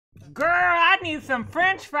Girl, I need some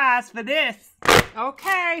French fries for this.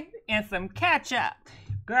 Okay, and some ketchup.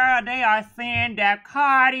 Girl, they are saying that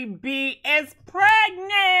Cardi B is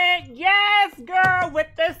pregnant. Yes, girl, with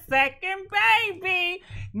the second baby.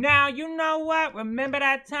 Now, you know what? Remember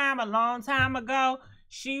that time a long time ago?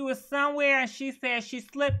 She was somewhere and she said she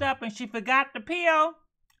slipped up and she forgot the pill.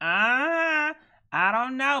 I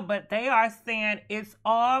don't know, but they are saying it's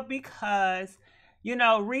all because, you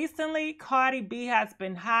know, recently Cardi B has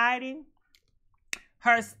been hiding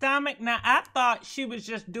her stomach. Now, I thought she was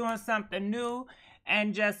just doing something new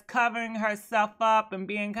and just covering herself up and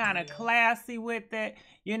being kind of classy with it,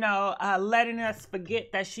 you know, letting us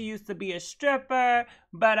forget that she used to be a stripper.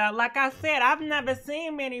 But like I said, I've never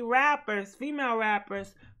seen many rappers, female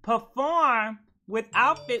rappers, perform with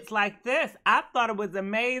outfits like this. I thought it was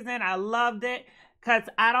amazing. I loved it because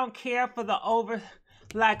I don't care for the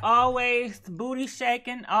like always, booty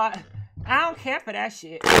shaking. I don't care for that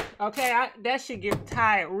shit. Okay, that shit get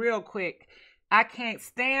tired real quick. I can't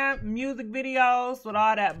stand music videos with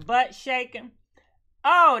all that butt shaking.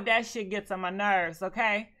 Oh, that shit gets on my nerves,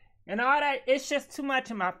 okay? And all that, it's just too much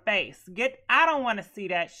in my face. I don't want to see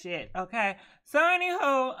that shit, okay? So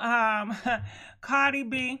anywho, Cardi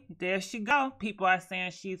B, there she go. People are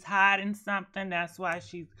saying she's hiding something. That's why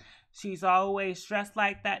she's always dressed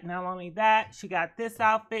like that. Not only that, she got this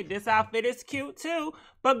outfit. This outfit is cute too.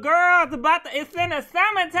 But girl, it's in the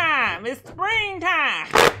summertime. It's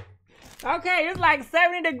springtime. Okay, it's like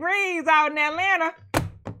 70 degrees out in Atlanta.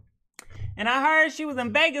 And I heard she was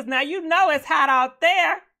in Vegas. Now, you know it's hot out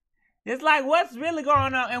there. It's like, what's really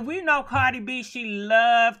going on? And we know Cardi B, she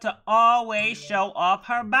loved to always show off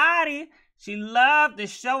her body. She loved to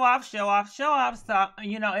show off. So,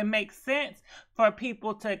 you know, it makes sense for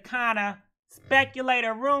people to kind of speculate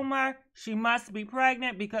a rumor. She must be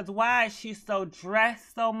pregnant because why is she so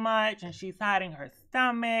dressed so much and she's hiding her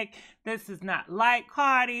stomach? This is not like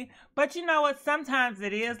Cardi. But you know what? Sometimes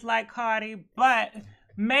it is like Cardi, but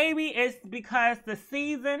maybe it's because the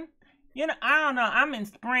season, you know, I don't know. I'm in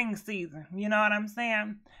spring season. You know what I'm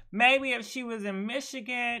saying? Maybe if she was in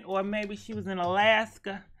Michigan or maybe she was in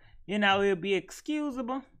Alaska, you know, it would be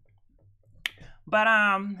excusable. But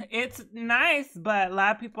it's nice, but a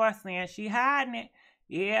lot of people are saying she hiding it.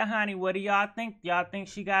 Yeah, honey, what do y'all think? Y'all think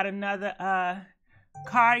she got another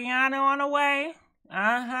Cardiana on the way?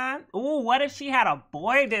 Ooh, what if she had a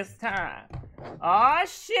boy this time? Oh,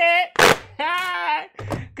 shit.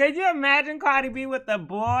 Could you imagine Cardi B with a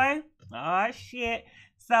boy? Oh, shit.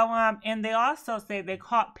 So, and they also say they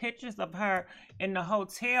caught pictures of her in the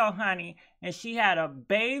hotel, honey, and she had a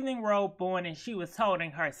bathing robe on and she was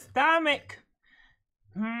holding her stomach.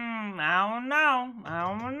 I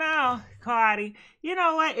don't know, Cardi. You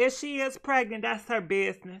know what? If she is pregnant, that's her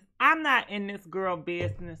business. I'm not in this girl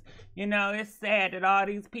business. You know, it's sad that all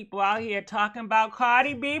these people out here talking about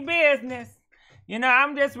Cardi B business. You know,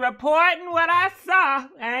 I'm just reporting what I saw.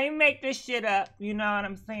 I ain't make this shit up. You know what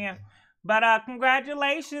I'm saying? But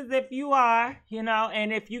congratulations if you are, you know,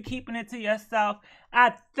 and if you keeping it to yourself,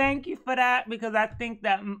 I thank you for that because I think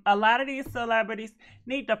that a lot of these celebrities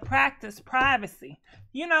need to practice privacy.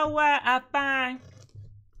 You know what I find?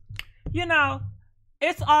 You know,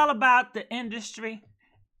 it's all about the industry.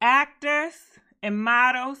 Actors and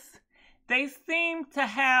models, they seem to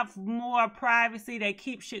have more privacy. They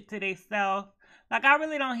keep shit to themselves. Like, I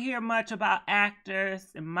really don't hear much about actors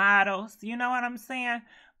and models. You know what I'm saying?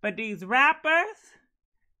 But these rappers,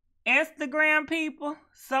 Instagram people,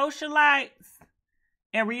 socialites,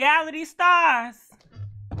 and reality stars,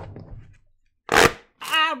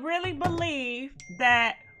 I really believe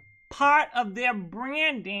that part of their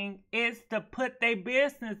branding is to put their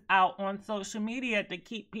business out on social media to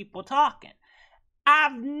keep people talking.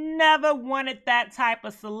 I've never wanted that type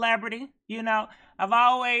of celebrity, you know. I've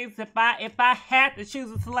always, if I had to choose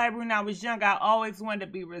a celebrity when I was young, I always wanted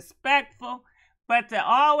to be respectful. But to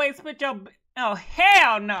always put oh,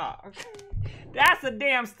 hell no. That's a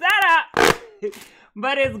damn setup.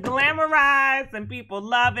 But it's glamorized and people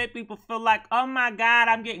love it. People feel like, oh my God,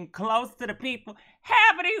 I'm getting close to the people.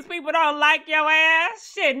 Half of these people don't like your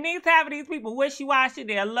ass. Shit, half of these people wishy-washy.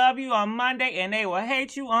 They'll love you on Monday and they will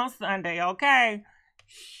hate you on Sunday, okay?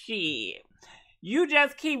 Shit. You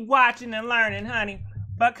just keep watching and learning, honey.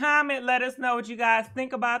 But comment, let us know what you guys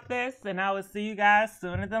think about this. And I will see you guys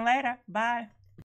sooner than later. Bye.